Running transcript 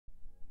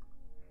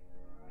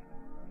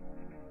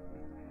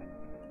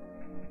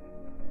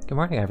Good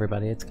morning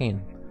everybody, it's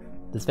Keen.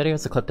 This video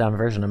is a clipped down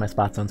version of my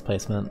spot zones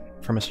placement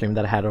from a stream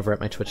that I had over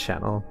at my Twitch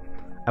channel.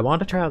 I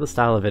wanted to try out this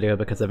style of video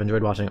because I've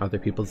enjoyed watching other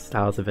people's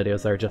styles of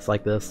videos that are just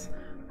like this.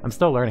 I'm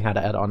still learning how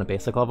to edit on a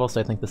basic level, so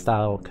I think the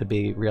style could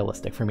be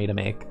realistic for me to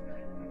make.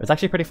 It was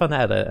actually pretty fun to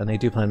edit, and I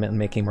do plan on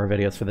making more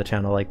videos for the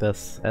channel like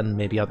this, and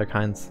maybe other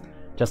kinds,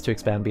 just to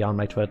expand beyond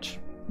my Twitch.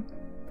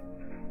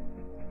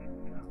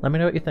 Let me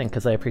know what you think,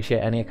 because I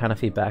appreciate any kind of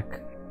feedback.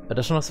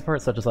 Additional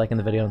support such as liking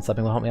the video and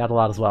subbing will help me out a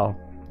lot as well.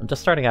 I'm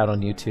just starting out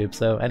on YouTube,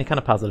 so any kind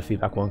of positive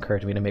feedback will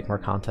encourage me to make more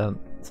content,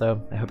 so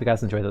I hope you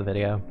guys enjoy the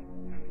video.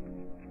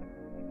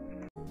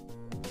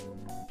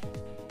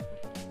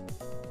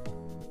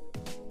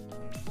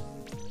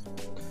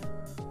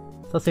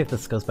 So let's see if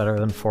this goes better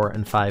than 4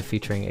 and 5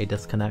 featuring a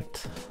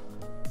disconnect.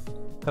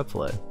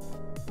 Hopefully.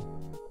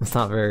 It's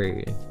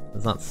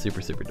not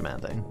super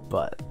demanding,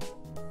 but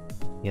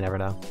you never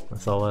know. A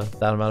solo,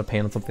 that amount of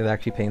paint on something that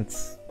actually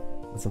paints,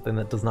 and something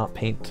that does not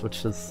paint,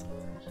 which is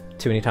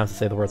too many times to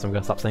say the word, so I'm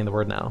gonna stop saying the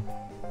word now.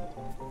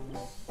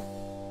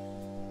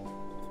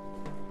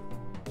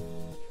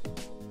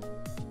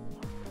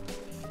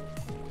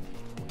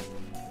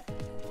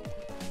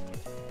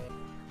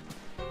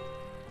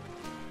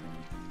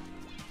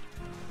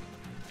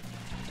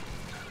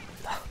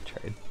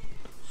 Trade.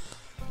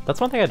 That's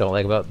one thing I don't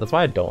like about. That's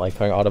why I don't like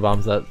throwing auto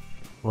bombs at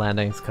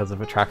landings, because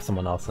if it tracks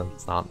someone else, then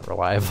it's not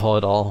reliable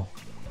at all.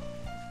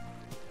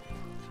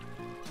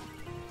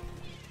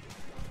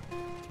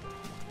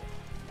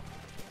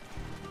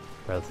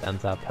 Whereas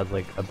NZAP has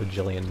like a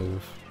bajillion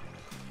move.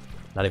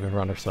 Not even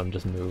run or swim,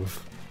 just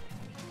move.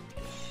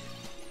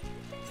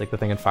 It's like the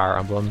thing in Fire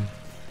Emblem. And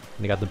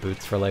you got the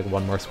boots for like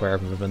one more square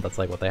of movement, that's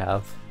like what they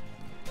have.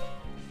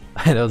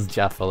 I know it's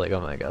Jeff, but like,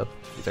 oh my god,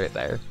 he's right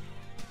there.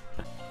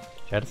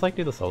 Should I just like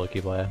do the solo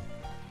keyblade?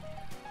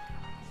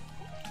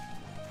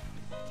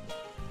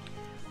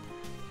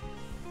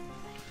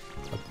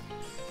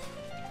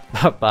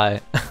 Bye.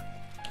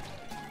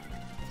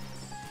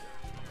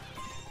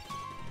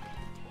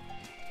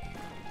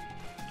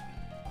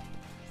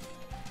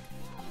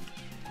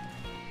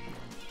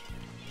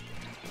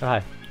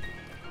 Hi.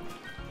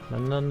 No.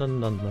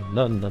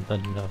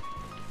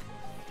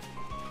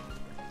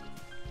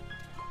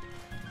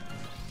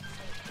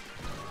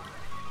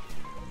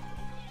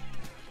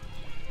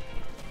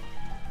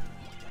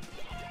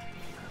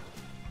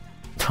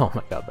 Oh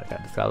my god, that guy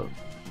just got it.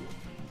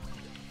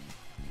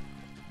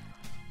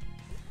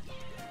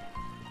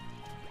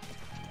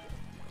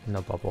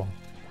 No bubble.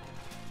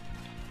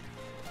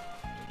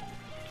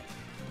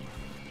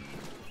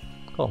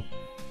 Cool.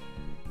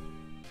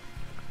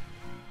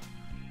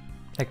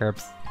 Hey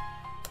Curbs.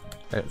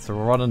 Alright, so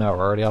we're running out.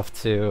 We're already off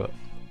to...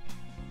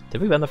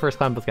 Did we win the first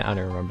climb? I don't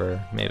even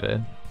remember.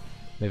 Maybe.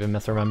 Maybe I'm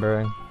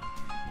misremembering.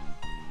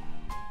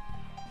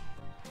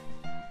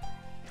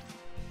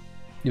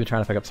 You've been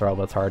trying to pick up Sorrel,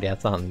 but it's hard. Yeah,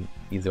 it's not an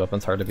easy weapon.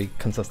 It's hard to be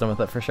consistent with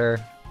it for sure.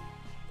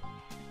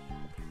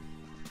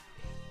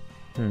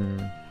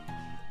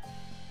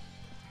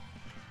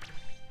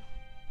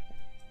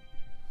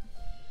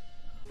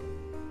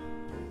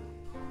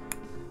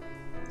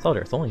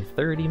 Soldier, it's only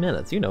 30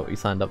 minutes. You know what you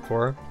signed up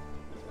for.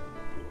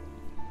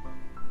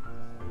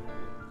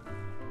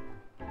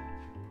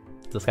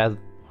 Is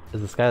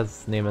this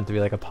guy's name meant to be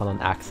like a pun on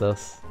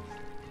Axis?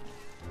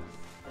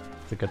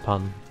 It's a good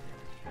pun.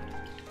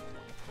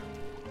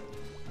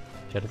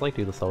 Should I just like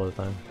do the solo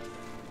thing?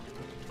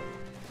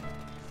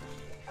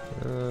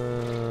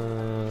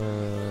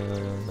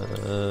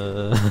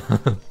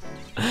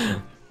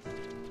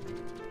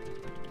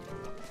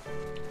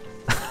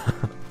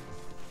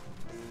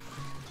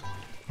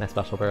 Nice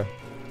special, bro.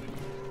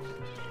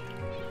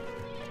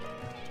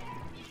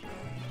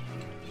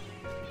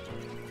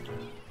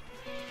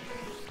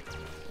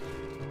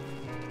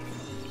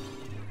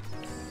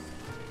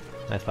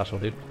 Nice special,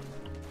 dude.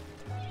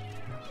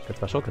 Good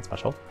special, good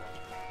special.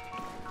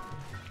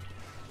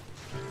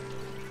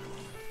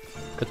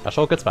 Good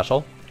special, good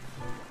special.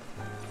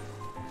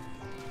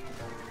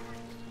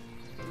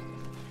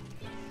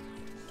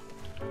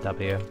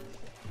 W.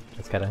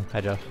 Just kidding.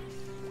 Hi, Jeff.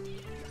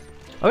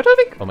 Oh,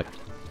 diving! Oh my god.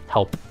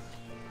 Help.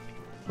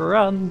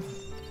 Run!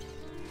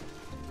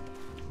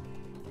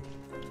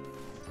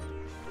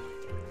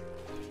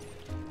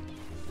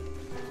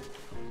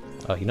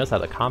 Oh, he knows how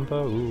to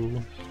combo.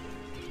 Ooh.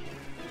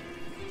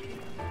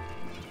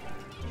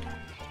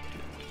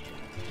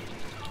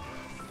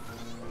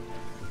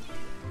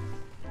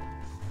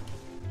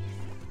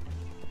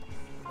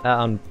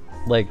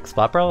 Like,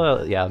 Spot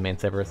Brella, yeah, main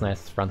saber is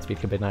nice, run speed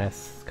can be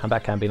nice,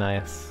 comeback can be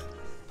nice.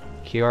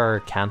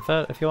 QR can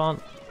fit if you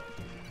want.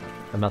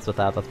 I mess with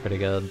that, that's pretty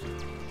good.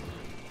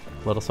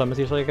 Little swim is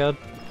usually good.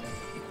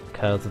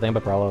 Because the thing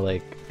about Brella,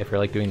 like, if you're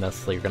like doing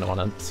this, like, you're gonna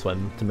want to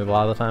swim to move a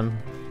lot of the time.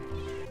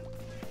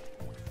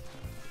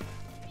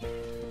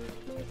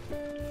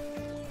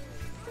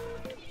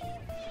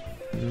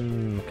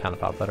 Kinda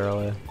popped that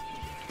early.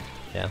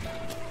 Yeah.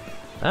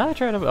 I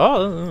tried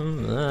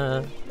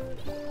to.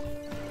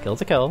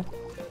 Kill's a kill.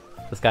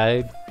 This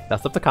guy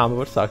messed up the combo,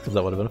 which sucks because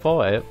that would have been a full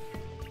wipe.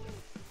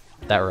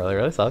 That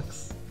really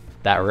sucks.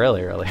 That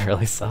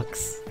really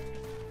sucks.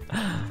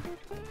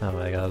 Oh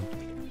my god.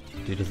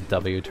 You just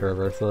W to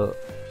reverse it.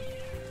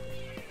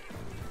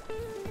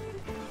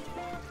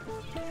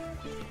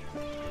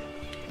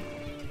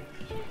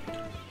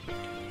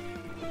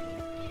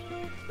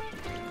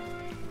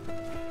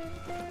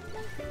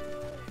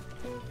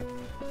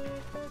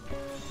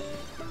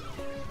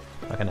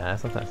 Okay,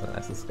 nice, nice,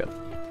 nice, this is good.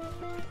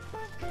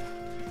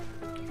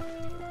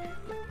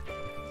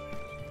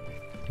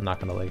 I'm not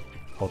gonna like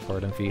hold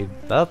forward and feed.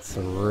 That's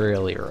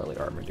really early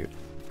armor, dude.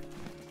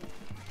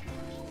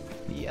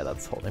 Yeah,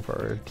 that's holding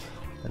forward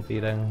and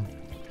feeding.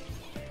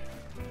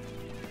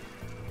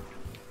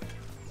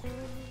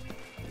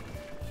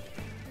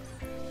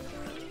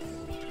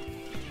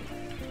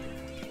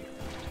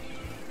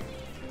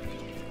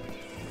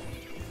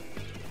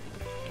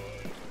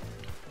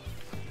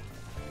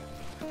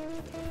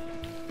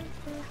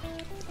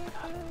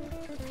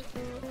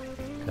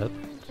 Good.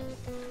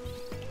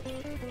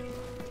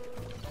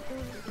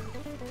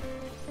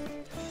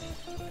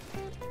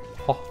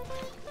 Oh.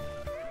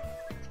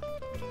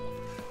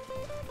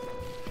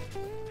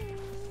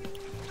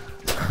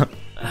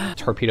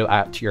 Torpedo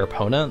at your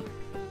opponent,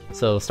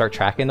 so start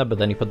tracking them, but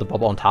then you put the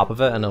bubble on top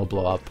of it and it'll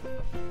blow up.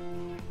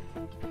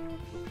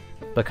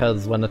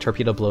 Because when the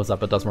torpedo blows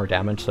up, it does more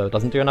damage, so it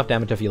doesn't do enough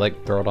damage if you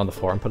like throw it on the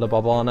floor and put a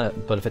bubble on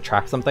it, but if it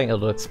tracks something,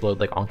 it'll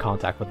explode like on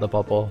contact with the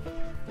bubble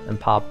and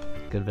pop.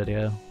 Good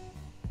video.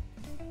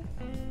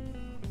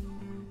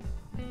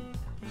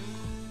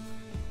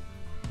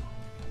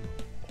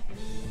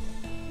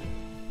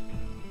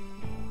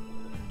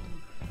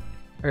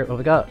 Alright, well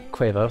we got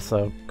Quavo,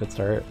 so good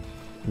start.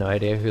 No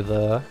idea who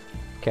the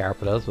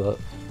character is, but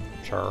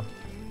sure.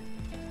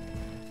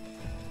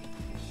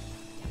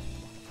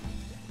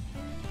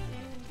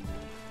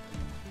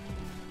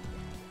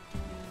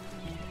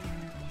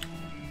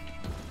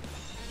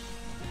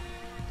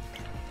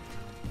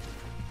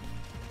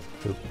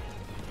 Oop.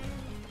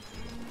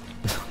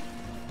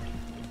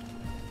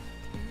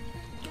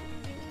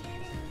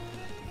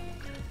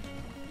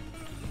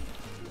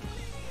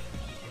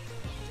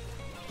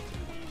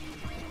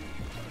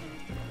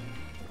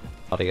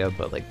 Audio,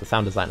 but like the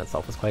sound design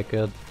itself is quite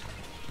good.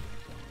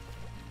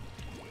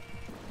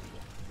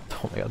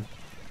 Oh my god.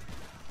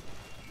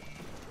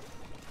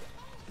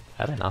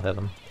 How did I not hit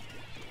him?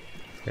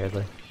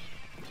 Crazy.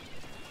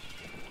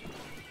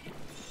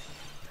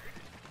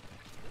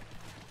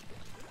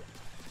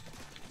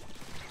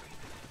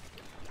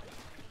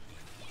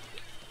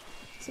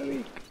 So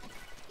weak.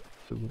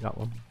 Ooh, we got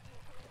one.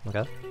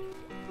 Okay.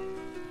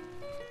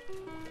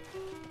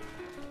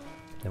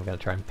 Then we gotta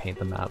try and paint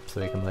the map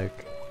so we can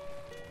like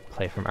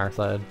play from our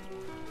side.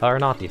 Or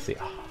not DC.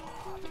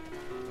 Oh,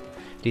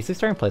 DC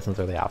starting placements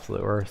are the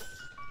absolute worst.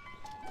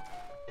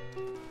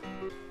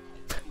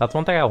 That's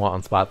one thing I want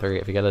on spot 3.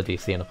 If you get a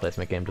DC in a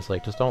placement game,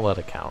 just don't let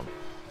it count.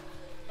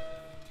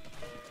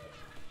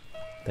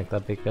 Think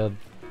that'd be good.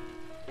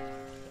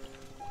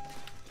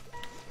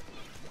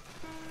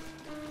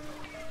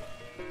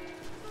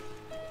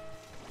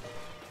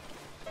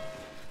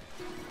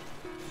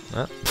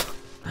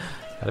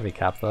 Gotta be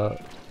capped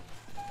that.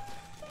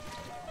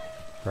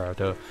 Bro,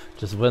 to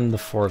just win the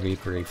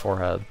 4v3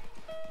 forehead.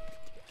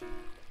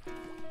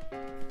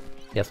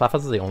 Yeah,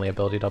 Splatfuzz is the only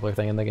ability doubler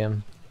thing in the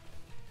game.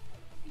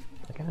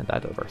 I kinda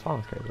died to the first one,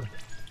 it's crazy.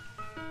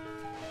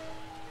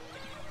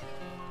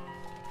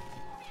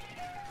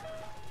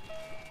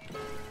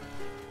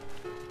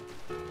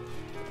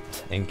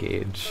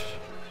 Engage.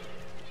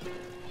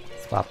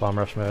 Splat bomb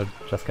rush mode,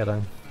 just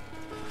kidding.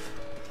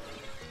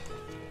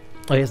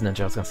 Oh, he's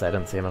ninja, I was gonna say I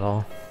didn't see him at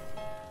all.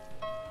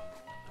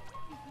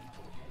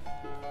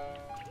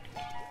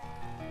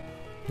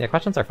 Yeah,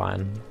 questions are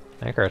fine.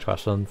 I encourage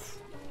questions.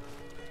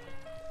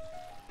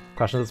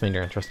 Questions just mean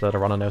you're interested or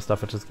want to know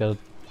stuff, which is good.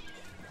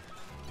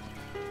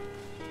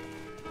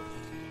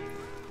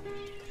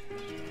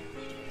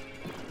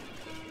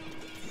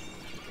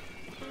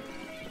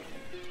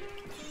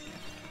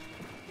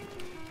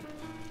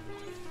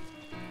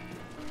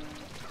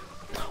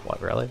 What,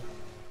 really?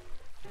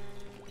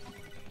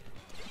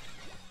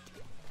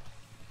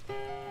 I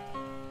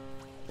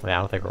mean, I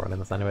don't think we're winning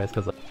this anyways,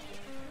 because...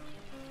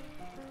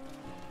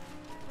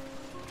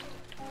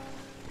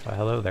 Why,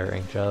 hello there,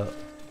 Inkjet.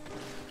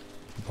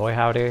 Boy,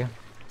 howdy.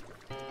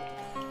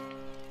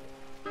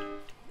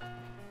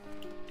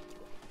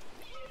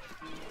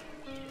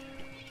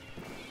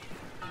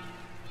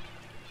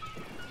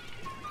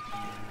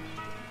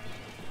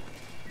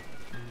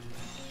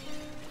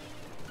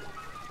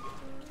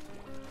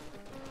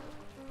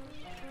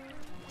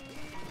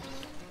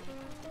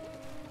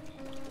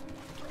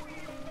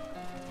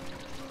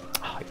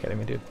 Oh, you're kidding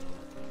me, dude.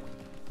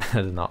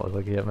 That did not look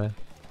like he hit me.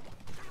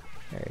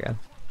 There you go.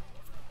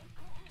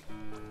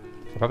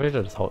 I probably should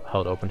have just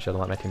held open shit and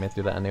let my teammates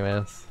do that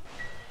anyways.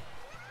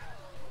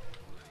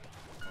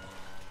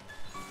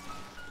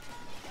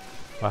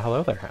 Well,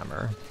 hello there,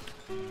 Hammer.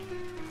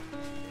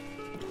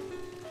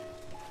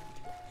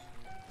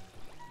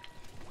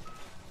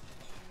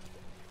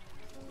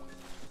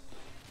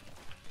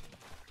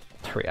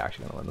 Are we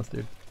actually gonna win this,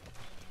 dude?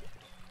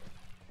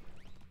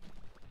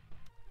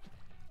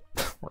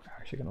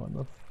 actually gonna win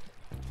this.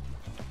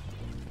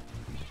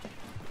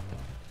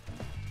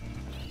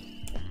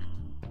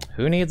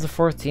 Who needs a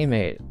fourth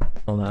teammate? I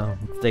don't know.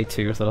 It's day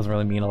 2, so it doesn't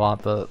really mean a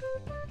lot, but...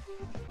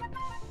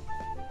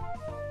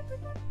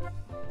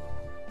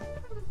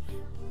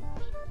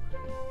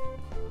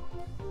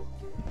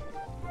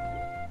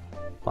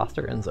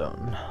 Blaster end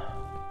zone.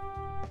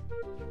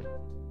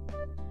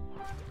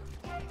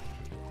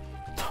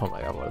 Oh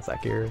my god, what is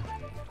that gear?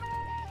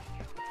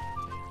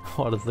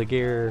 What is the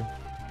gear?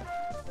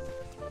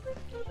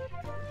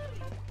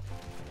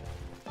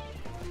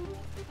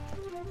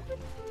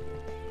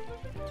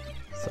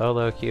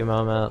 Solo queue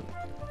moment.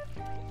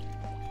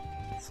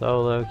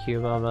 Solo queue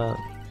moment.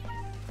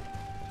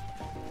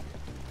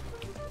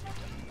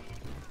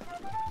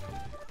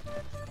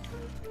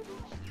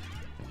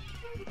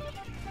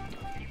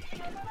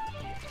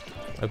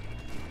 Oh.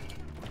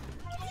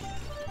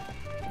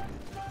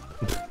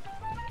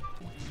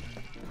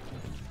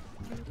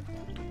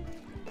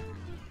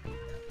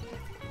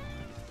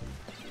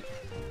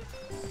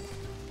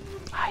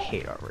 I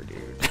hate armor,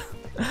 dude.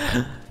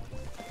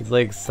 He's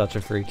like such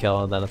a free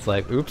kill, and then it's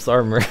like, oops,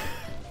 armor.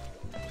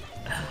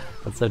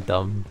 That's so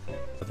dumb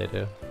what they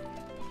do.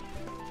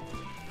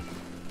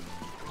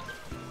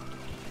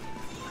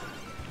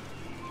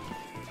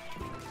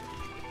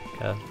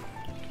 Okay.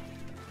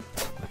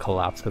 The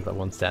collapse because that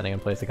one's standing in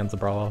place against the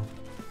Brella.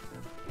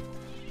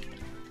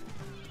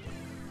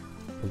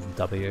 It's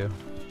W.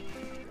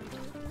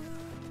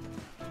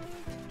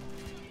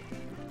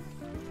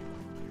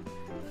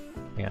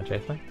 You gonna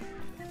chase me?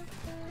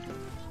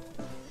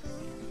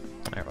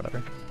 Alright,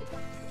 whatever.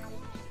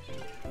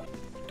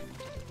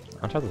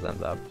 I'll try this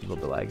ends up. A little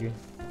bit laggy.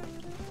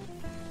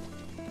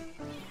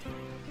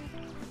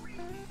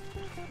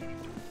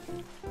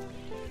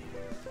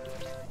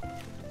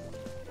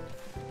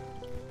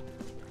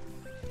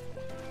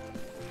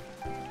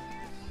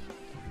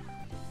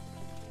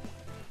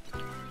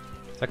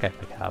 It's okay,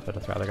 pick half, but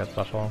it's rather good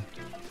special.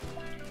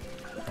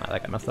 Ah,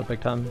 that guy messed up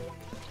big time.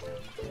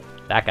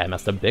 That guy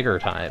messed up bigger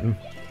time.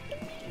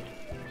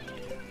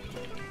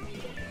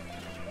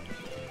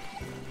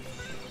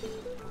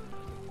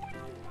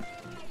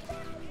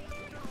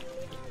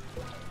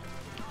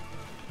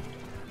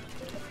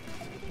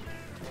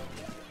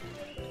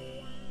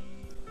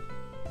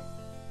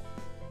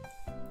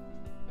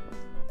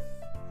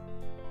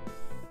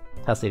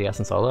 Test ADS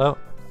in solo.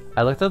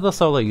 I looked at the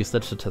solo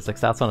usage statistics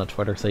stats on a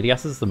Twitter, so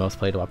ADS is the most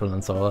played weapon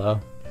in solo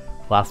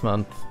last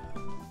month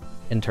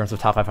in terms of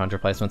top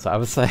 500 placements, so I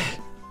would say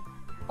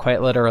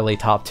quite literally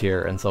top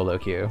tier in solo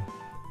queue.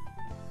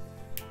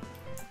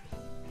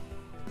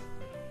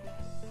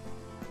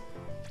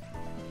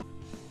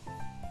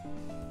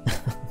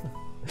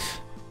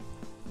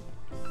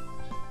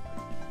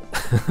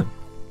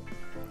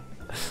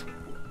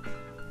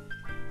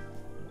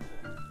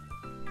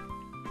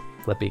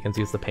 Flip beacons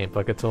use the paint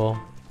bucket tool.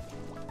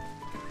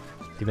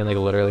 Even like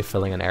literally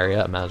filling an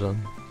area, imagine.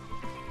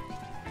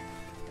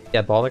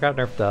 Yeah, Baller got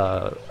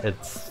nerfed,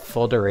 its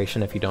full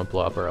duration if you don't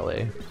blow up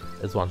early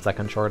is 1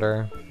 second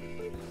shorter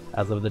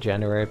as of the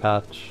January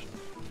patch.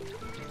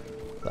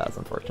 That's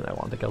unfortunate, I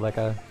wanted to kill that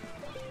guy.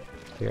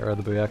 To get rid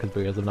of the Booyah, because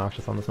Booyah's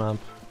obnoxious on this map.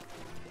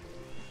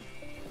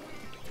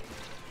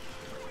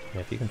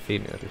 Yeah, if you can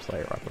feed me with your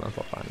Slayer weapon, that's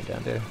all fine and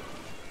dandy.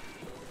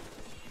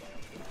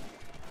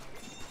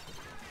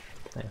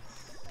 Nice.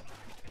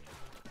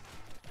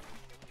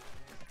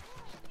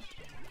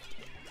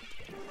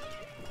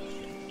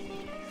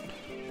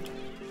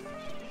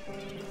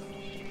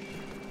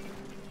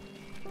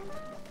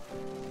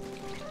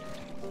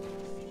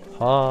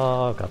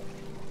 Oh god.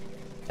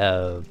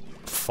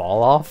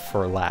 Fall off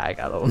or lag?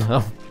 I don't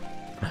know.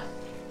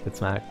 Good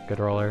smack, good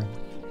roller.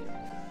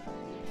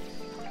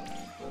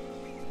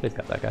 Please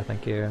got that guy,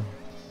 thank you.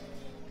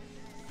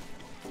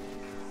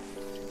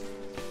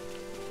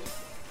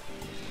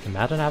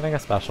 Imagine having a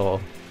special.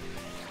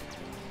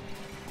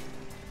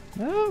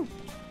 No!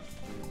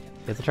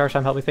 It's a charge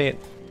time, help me paint.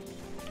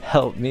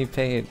 Help me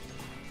paint.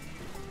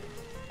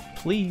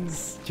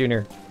 Please!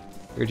 Junior.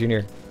 You're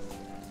junior.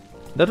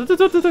 No,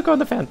 go on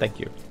the fan, thank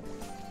you.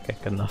 Okay,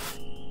 good enough.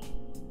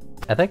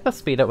 I think the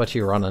speed at which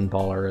you run in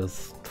Baller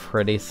is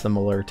pretty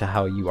similar to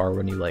how you are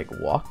when you like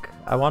walk,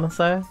 I want to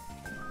say.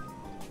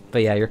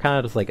 But yeah, you're kind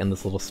of just like in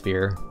this little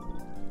sphere,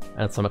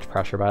 and it's so much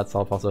pressure by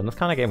itself. Also, in this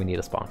kind of game, we need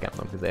a spawn camp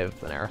them because they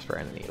have an arrow spray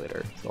and an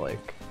E-leader. So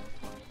like,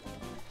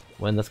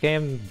 when this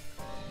game,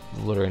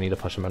 we literally need to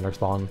push them under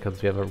spawn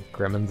because we have a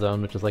Grimmin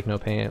zone, which is like no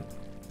paint.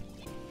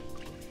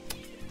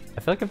 I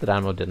feel like if the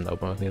dynamo didn't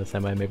open with me the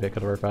same way, maybe it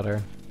could work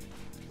better.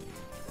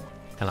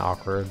 Kind of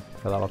awkward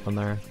for that weapon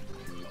there.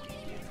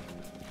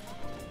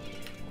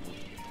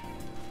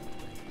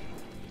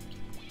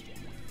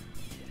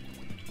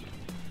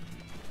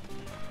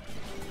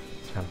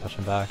 Just kind of push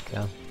him back,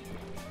 yeah.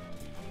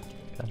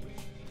 Okay.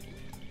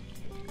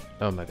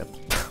 Oh my god.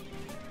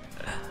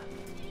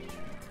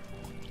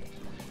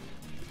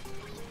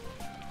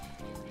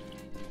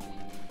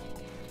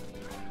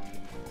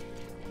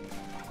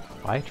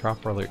 Why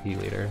drop roller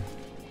E-leader?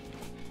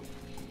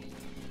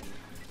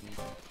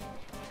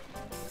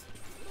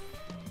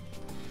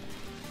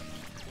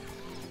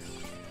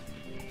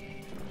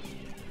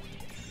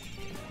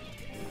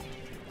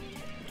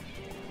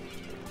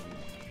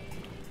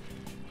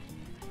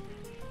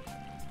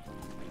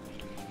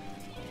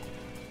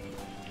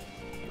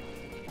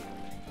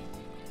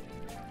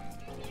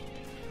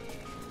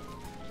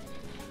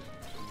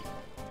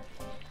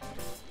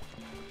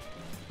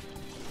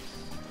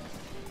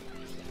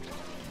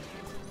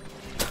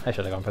 I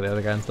should have gone for the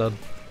other guy instead.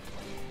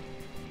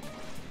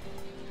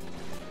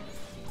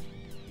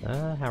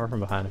 Hammer from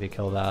behind if you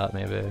kill that,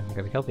 maybe.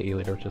 Okay, we killed the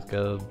E-leader, which is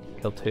good.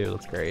 Kill 2,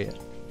 that's great.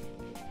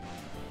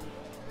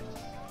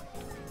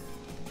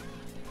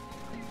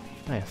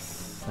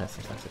 Nice. Nice,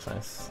 nice, nice,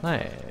 nice.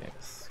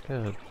 Nice.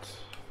 Good.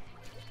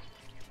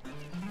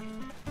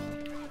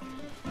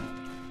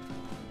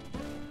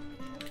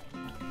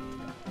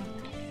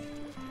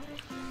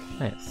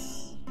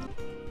 Nice.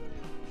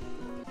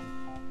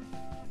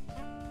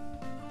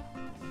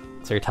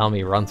 So you're telling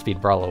me run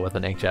speed Brella with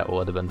an inkjet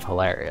would have been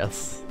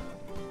hilarious.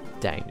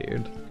 Dang,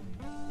 dude.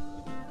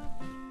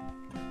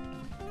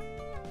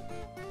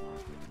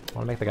 I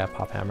wanna make the guy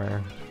pop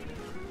hammer.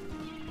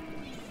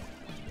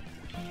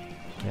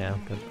 Yeah,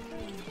 good.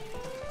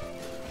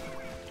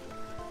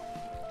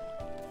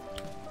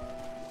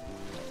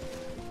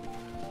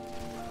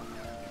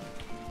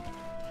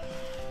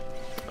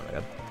 Oh my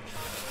god.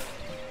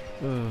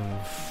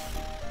 Oof.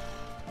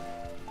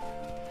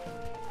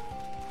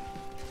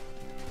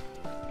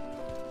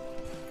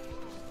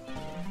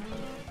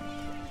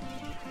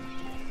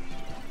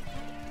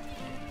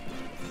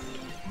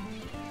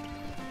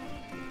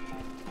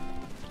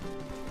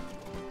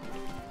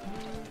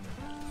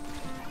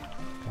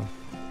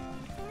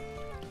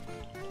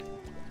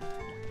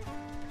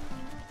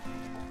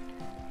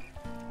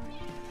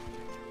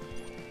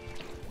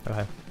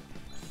 Okay.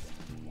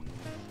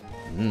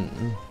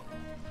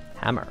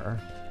 Hammer.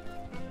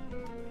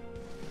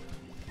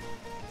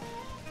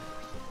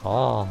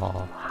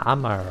 Oh,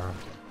 hammer.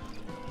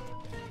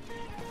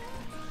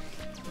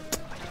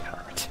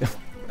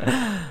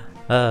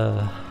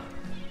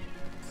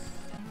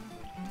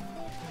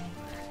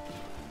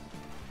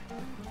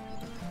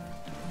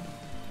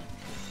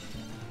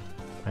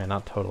 I'm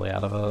not totally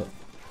out of it.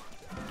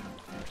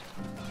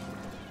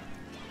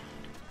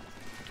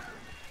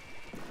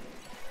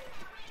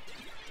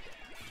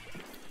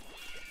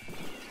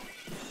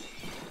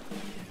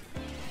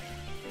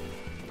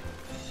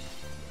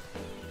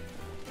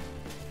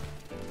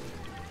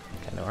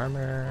 No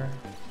armor.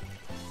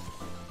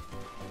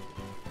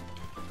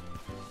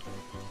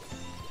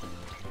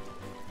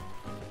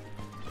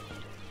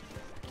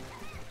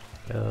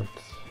 Good.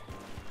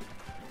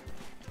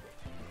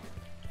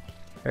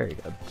 Very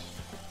good.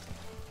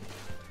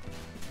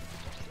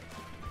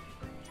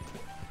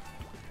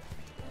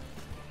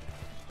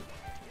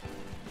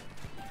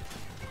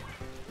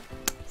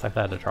 It's like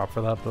I had to drop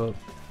for that, but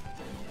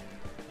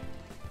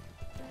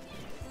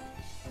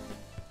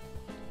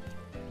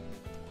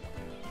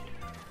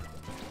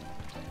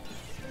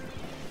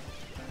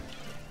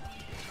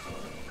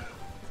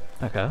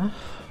okay.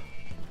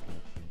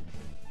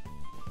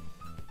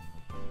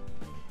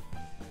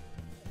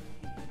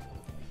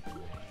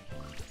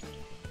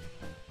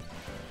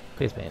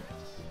 Please paint.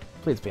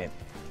 Please paint.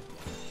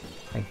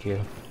 Thank you.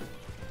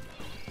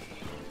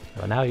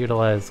 I will now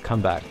utilize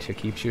comeback to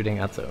keep shooting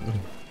at zone.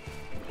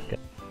 Okay.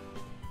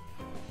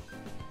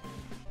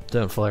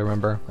 Don't fully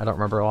remember. I don't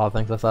remember a lot of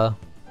things I saw.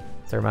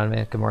 So remind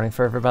me. Good morning,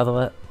 Fervor, by the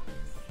way.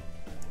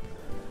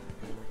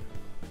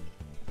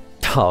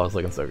 Oh, I was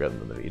looking so good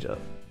in the V-Jet.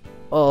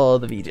 Oh,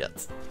 the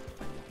V-Jets.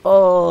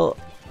 Oh.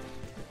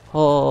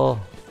 Oh.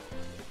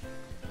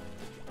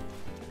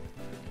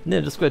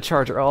 Ninja Squid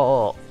Charger.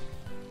 Oh.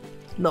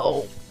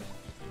 No.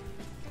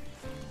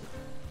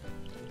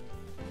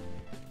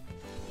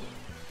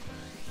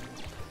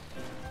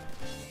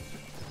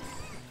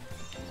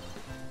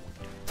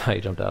 Oh, he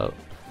jumped out.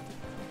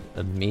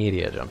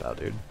 Immediate jump out,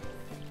 dude.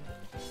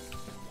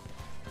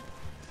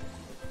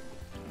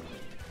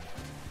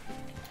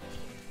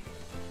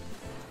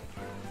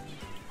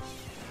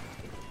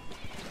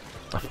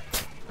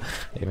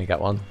 Amy got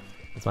one.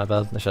 That's my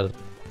bad. I should've.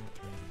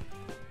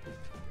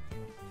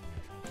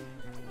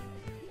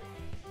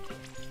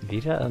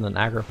 Vita in an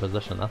aggro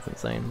position, that's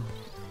insane.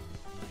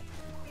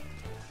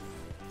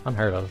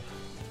 Unheard of.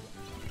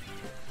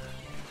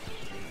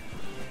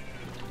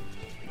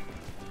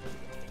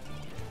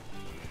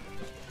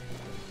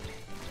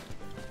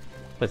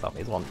 Please help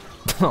me, he's one.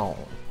 Oh.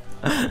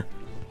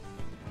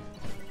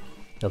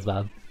 Feels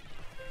bad.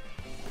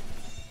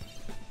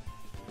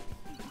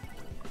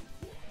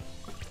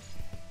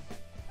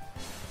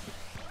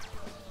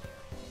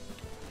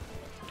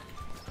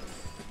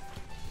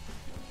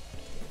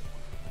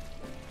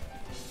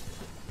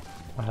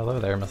 Oh, hello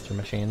there, Mr.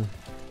 Machine.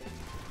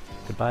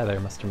 Goodbye there,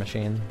 Mr.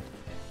 Machine.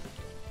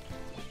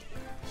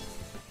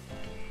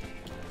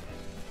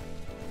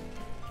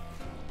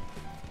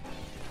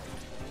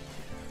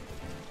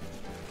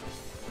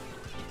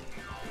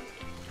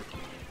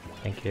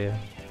 Thank you.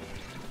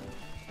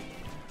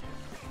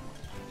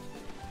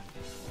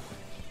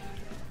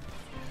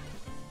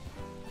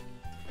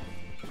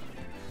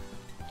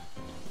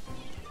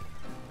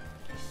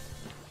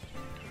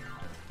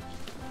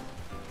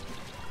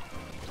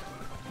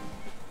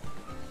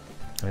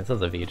 I mean, this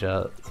is a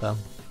V-Jet, so...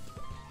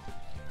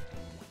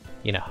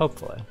 You know,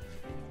 hopefully.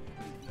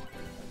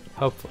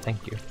 Hopefully,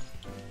 thank you.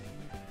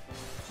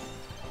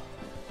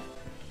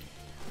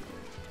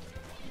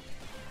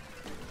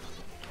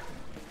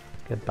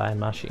 Goodbye,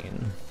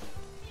 machine.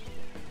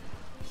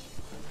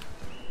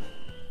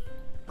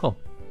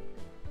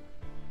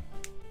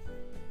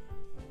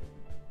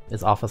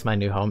 Is Office my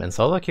new home? In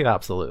solo queue,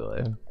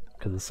 absolutely.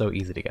 Because it's so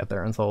easy to get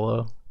there in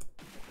solo.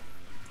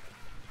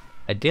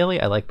 Ideally,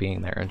 I like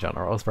being there in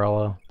general as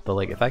Brella, but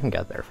like if I can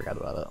get there, forget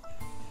about it.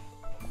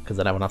 Because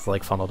then everyone has to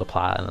like funnel to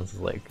plat, and it's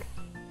like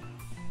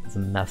it's a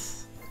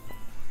mess.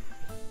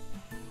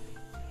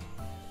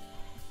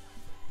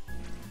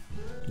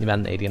 You met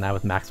an 89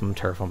 with maximum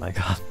turf. Oh my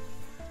god.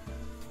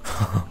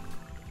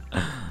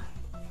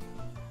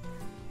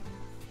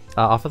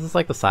 Office is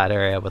like the side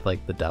area with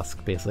like the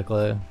desk,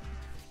 basically.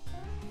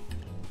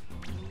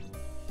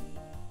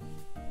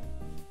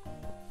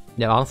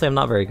 Yeah, honestly, I'm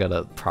not very good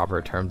at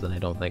proper terms, and I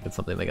don't think it's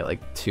something they get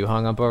like too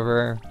hung up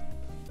over.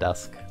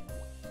 Desk.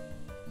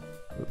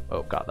 Ooh,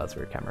 oh god, that's a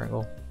weird camera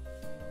angle.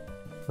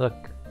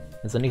 Look,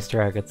 it's an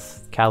Easter egg.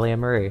 It's Callie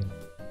and Marie.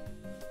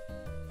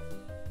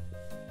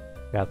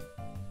 Got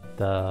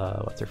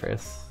the what's her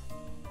face?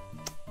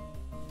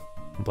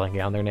 I'm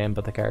blanking on their name,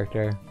 but the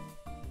character.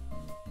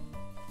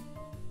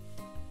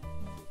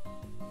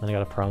 Then I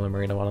got a Pearl and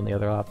Marina one on the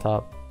other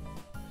laptop.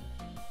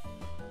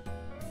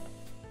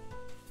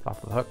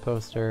 Off the Hook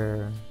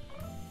poster.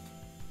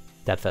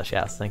 Deadfish,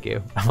 yes, thank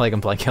you. I'm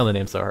blanking on the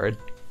name so hard.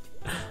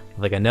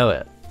 Like I know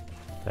it,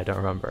 but I don't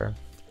remember.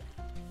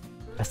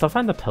 I still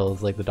find the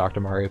pills, like the Dr.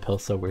 Mario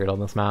pills, so weird on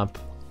this map.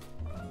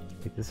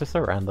 Like, these are so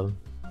random.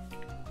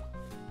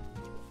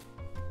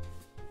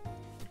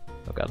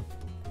 Oh god.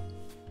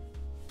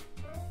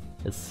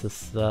 It's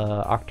this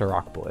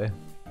Octorok boy.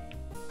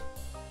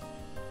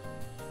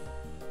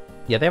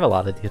 Yeah, they have a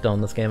lot of detail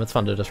in this game. It's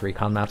fun to just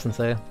recon maps and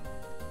say.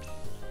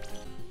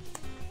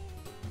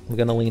 I'm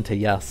gonna lean to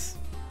yes.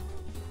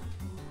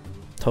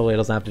 Totally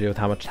doesn't have to do with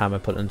how much time I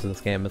put into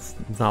this game. It's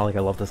not like I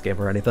love this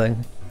game or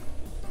anything.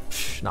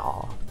 Psh,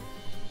 nah.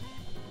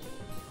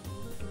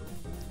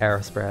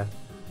 Aerospray.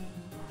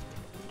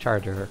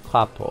 Charger,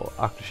 Clapple,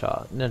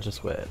 Octoshot, Ninja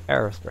Squid,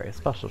 Aerospray,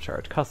 Special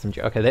Charge, Custom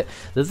G. Okay, this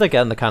is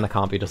again the kind of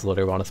comp you just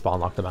literally want to spawn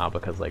lock them out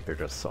because like they're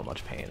just so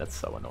much pain. It's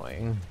so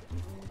annoying.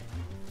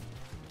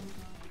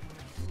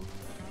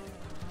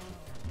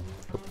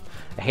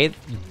 I hate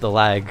the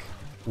lag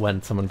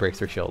when someone breaks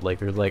their shield. Like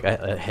there's like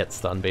a hit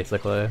stun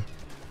basically.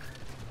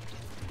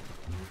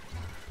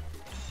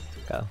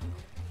 Okay.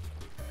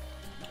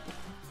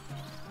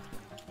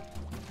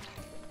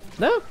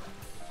 No!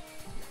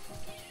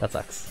 That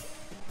sucks.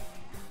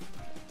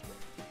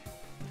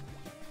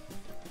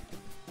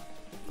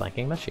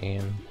 Flanking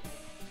machine.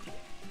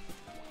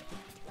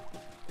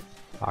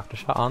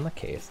 Octoshot on the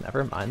case.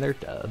 Never mind, they're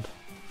dead.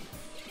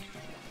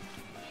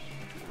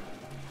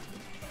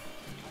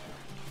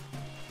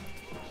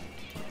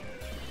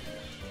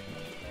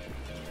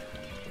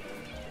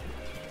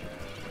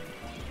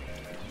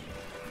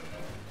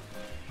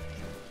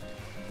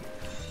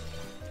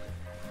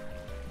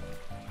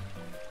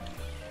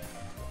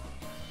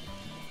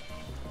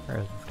 Where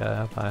is this guy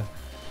up high?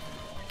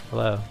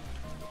 Hello.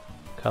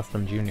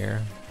 Custom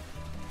Junior.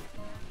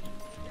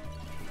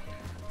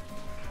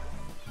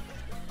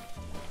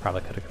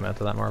 Probably could have committed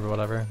to that more, but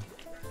whatever.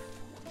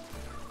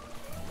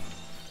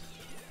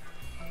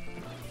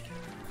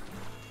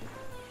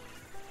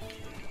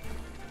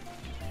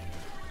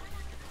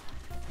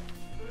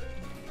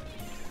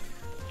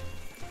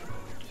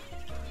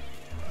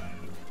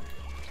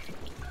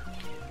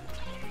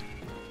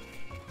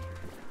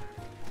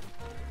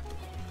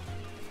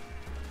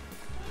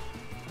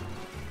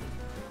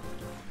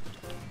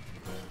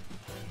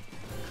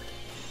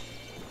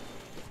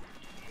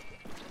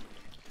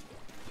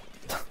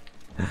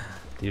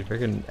 Dude,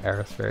 freaking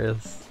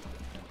Aerospheres.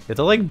 You have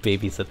to like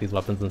babysit these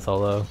weapons in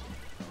solo.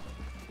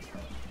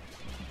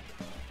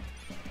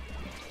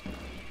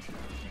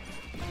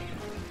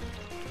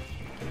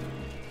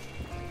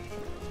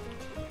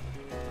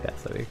 Yeah,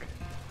 so weak.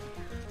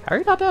 How are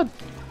you not dead?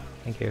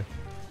 Thank you.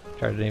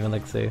 Charge didn't even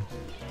like see.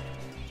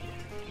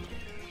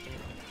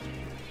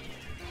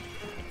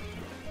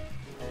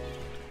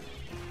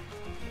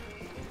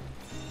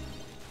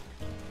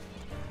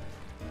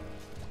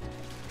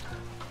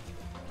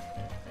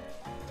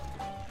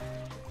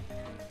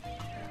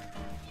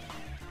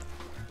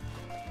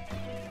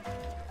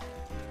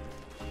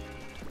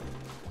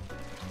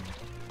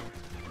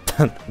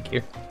 Thank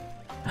you.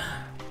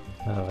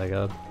 Oh my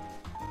god.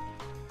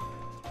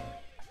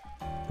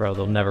 Bro,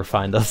 they'll never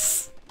find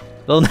us.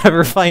 They'll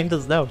never find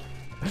us, no.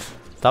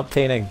 Stop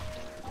painting.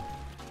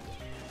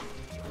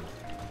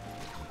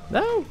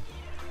 No!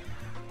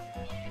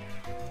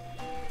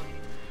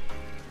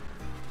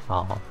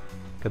 Aw.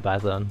 Goodbye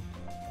then.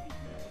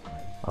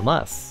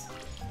 Unless.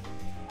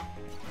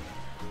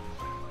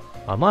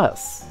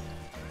 Unless.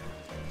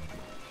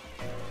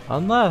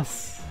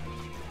 Unless.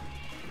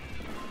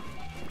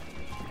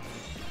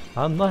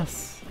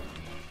 Unless.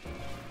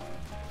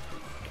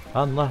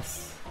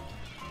 Unless.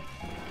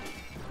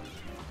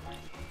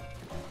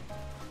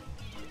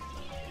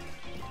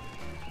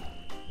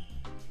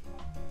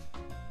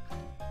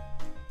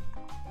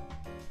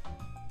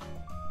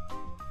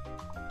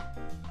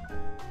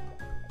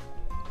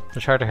 The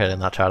charter hit in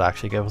that shot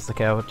actually gave us the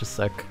KO, which is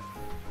sick.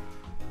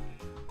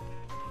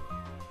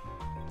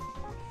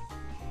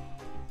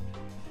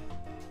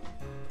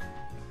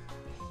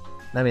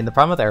 I mean, the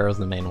problem with arrow is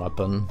the main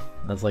weapon.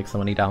 There's like so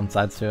many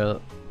downsides to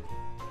it.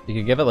 You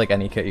could give it like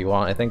any kit you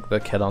want. I think the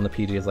kit on the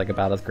PG is like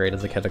about as great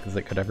as a kit as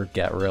it could ever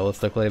get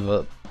realistically,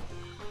 but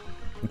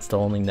it's still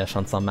only niche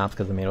on some maps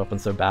because the main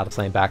weapon's so bad.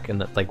 Something back in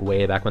the, like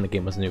way back when the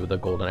game was new, the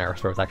golden arrow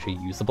sword was actually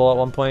usable at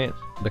one point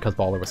because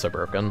Baller was so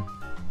broken.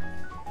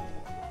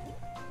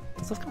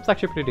 This comes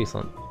actually pretty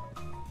decent.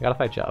 I gotta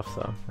fight Jeff,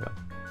 so okay.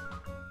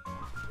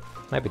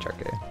 Might be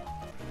tricky.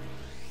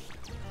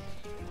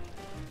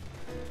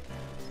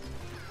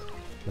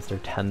 Mr.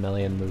 10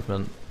 million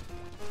movement.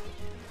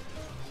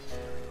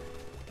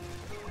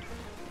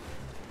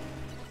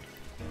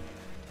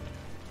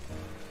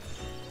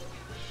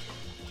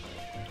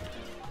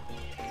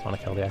 Just wanna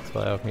kill the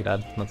Expo. Oh, he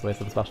dead. That's a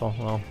waste of the special.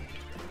 Well.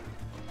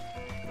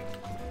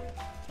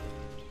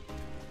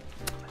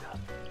 Oh my god.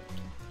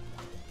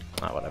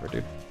 Ah, whatever,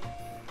 dude.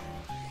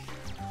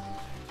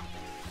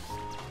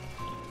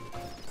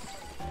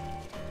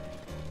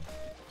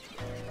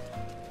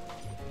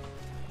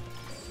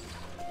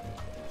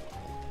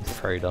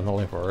 Furry done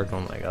holding forward. Oh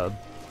my god.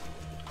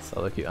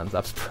 So the cute ends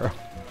up pro.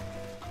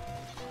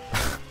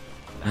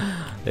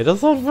 They just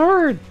hold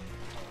forward!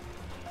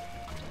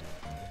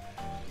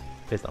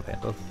 Please don't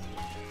paint this.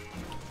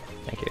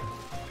 Thank you.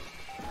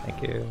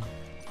 Thank you.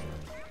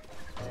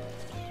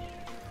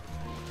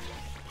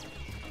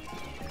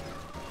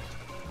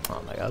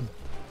 Oh my god.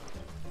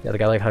 Yeah, the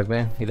guy like hugged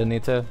me. He didn't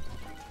need to.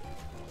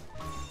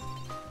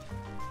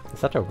 It's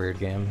such a weird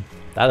game.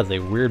 That is a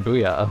weird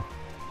booyah.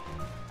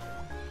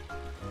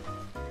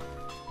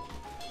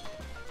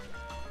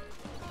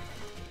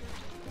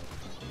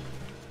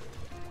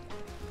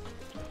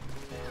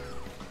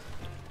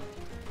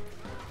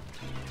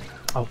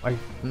 Oh, I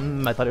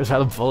thought it was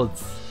out of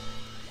bullets.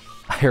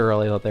 I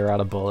really thought they were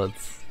out of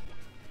bullets.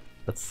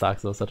 That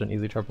sucks, it was such an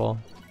easy triple.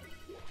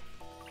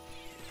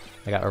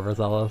 I got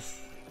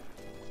overzealous.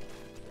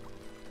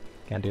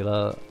 Can't do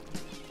that.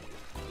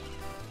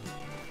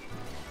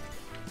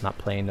 Not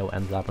playing no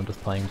ends up, I'm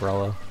just playing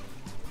Brella.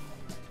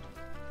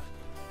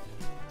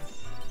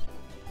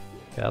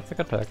 Yeah, that's a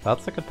good pick.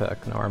 That's a good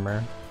pick. No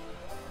armor.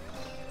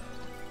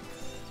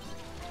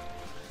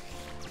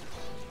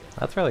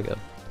 That's really good.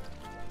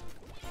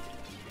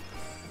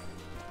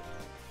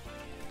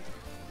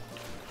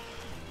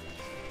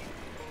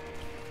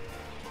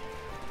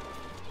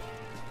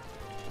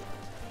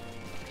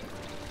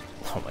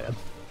 Oh my god.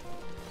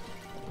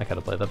 I could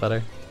have played that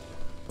better.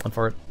 Went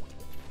for it.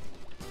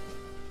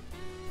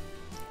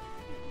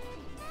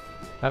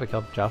 I have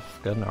killed Jeff.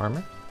 Good in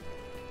armor.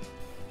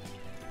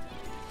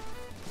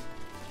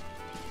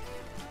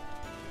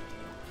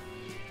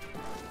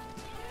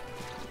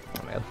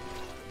 Oh my god.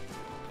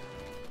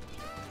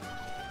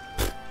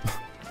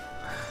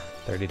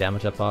 30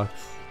 damage at box.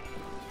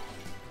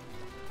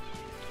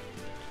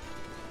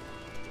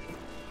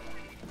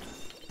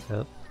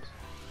 Yep.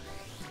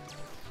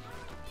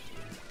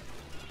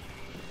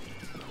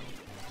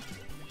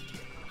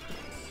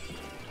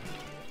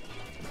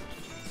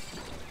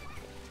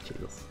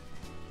 Jesus.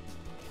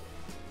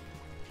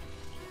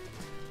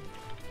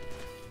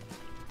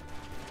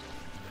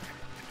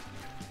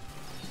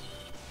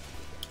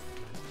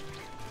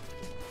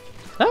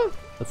 Oh!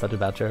 That's such a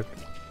bad joke.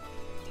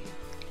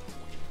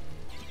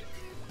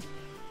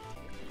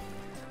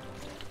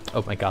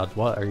 Oh my god,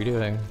 what are you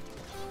doing?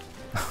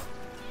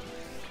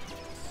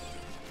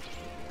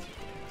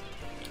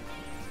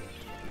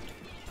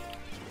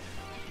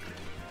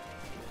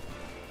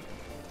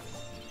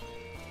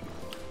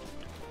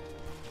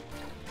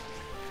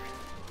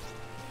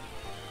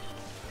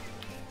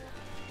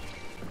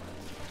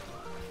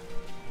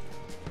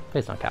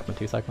 Please don't cap in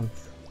 2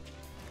 seconds.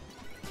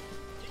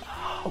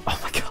 Oh my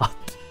god.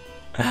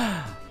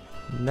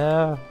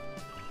 No.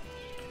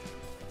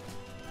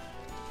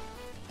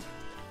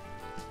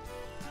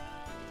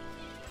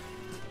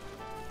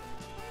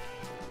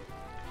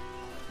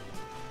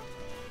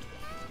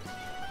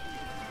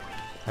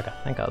 Okay,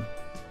 thank god.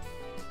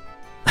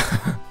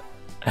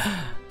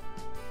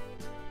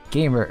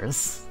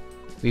 Gamers,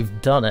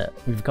 we've done it.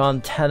 We've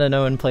gone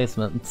 10-0 in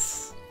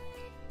placements.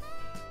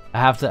 I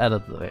have to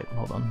edit the wait,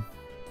 hold on.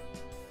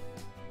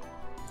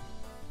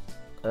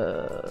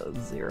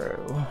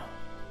 0.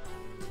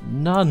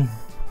 None.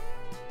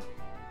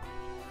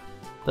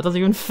 That doesn't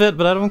even fit,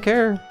 but I don't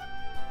care.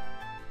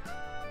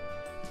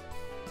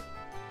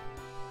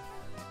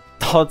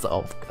 Oh, it's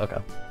oh, okay.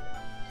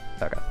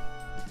 Okay.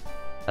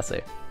 I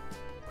see.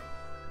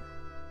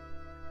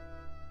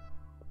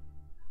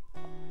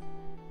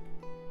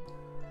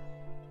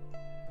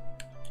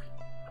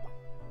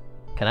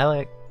 Can I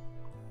like?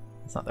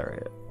 It's not that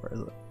right. Where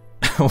is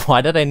it?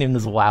 Why did I name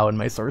this WoW in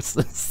my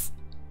sources?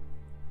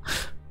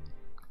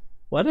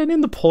 Why did I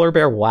name the polar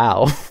bear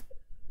WoW?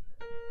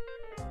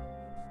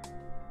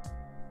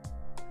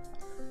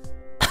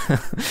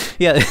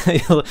 Yeah,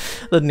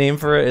 the name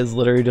for it is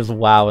literally just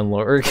WoW in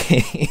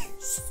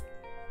lowercase.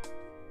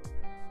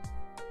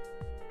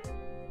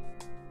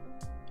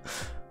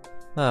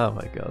 Oh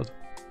my god.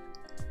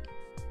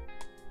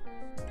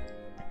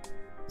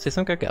 Say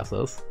some good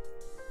guesses.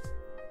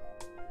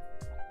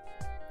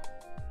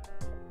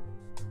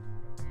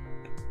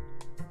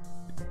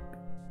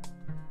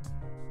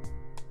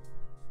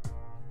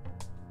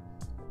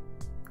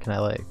 Can I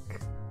like...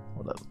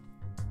 hold up.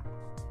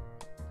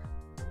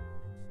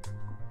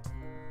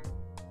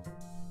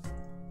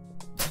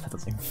 That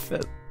doesn't even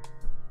fit.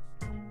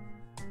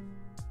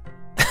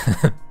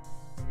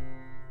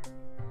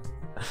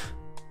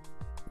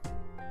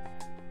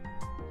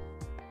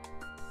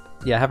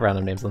 Yeah, I have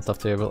random names and stuff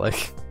too, but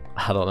like,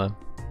 I don't know.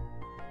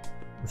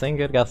 I'm saying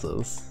good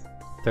guesses.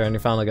 Are there any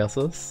final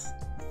guesses?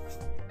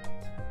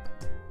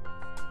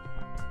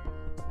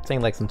 I'm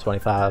saying like some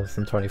 25,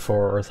 some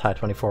 24s, high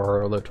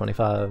 24, low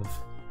 25,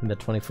 mid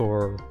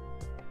 24.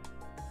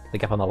 The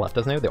gap on the left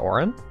is new, the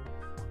Orin?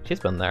 She's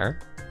been there.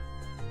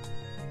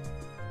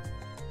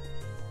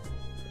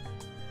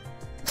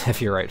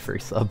 If you're right, free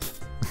sub.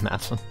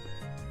 Imagine.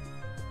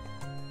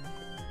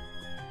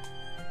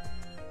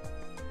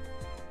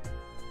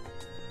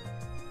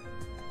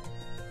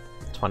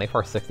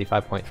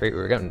 $24.65.3. We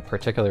were getting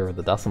particular with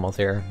the decimals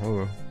here.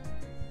 Ooh.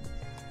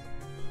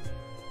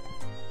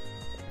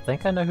 I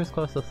think I know who's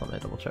closest. Let me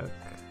double check.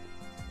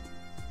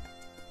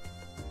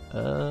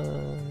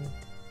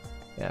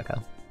 Yeah, okay.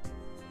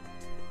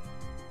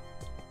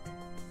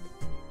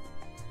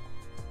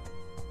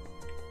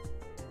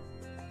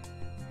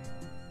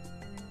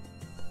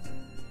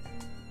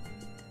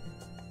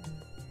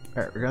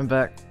 Alright, we're going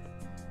back.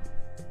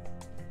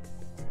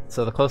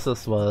 So the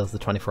closest was the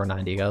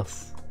 2490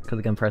 guess, because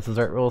again, Price is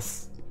Right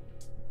rules.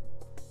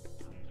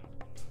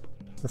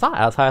 It's not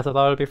as high as I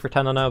thought it would be for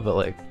 10-0, but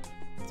like,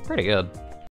 it's pretty good.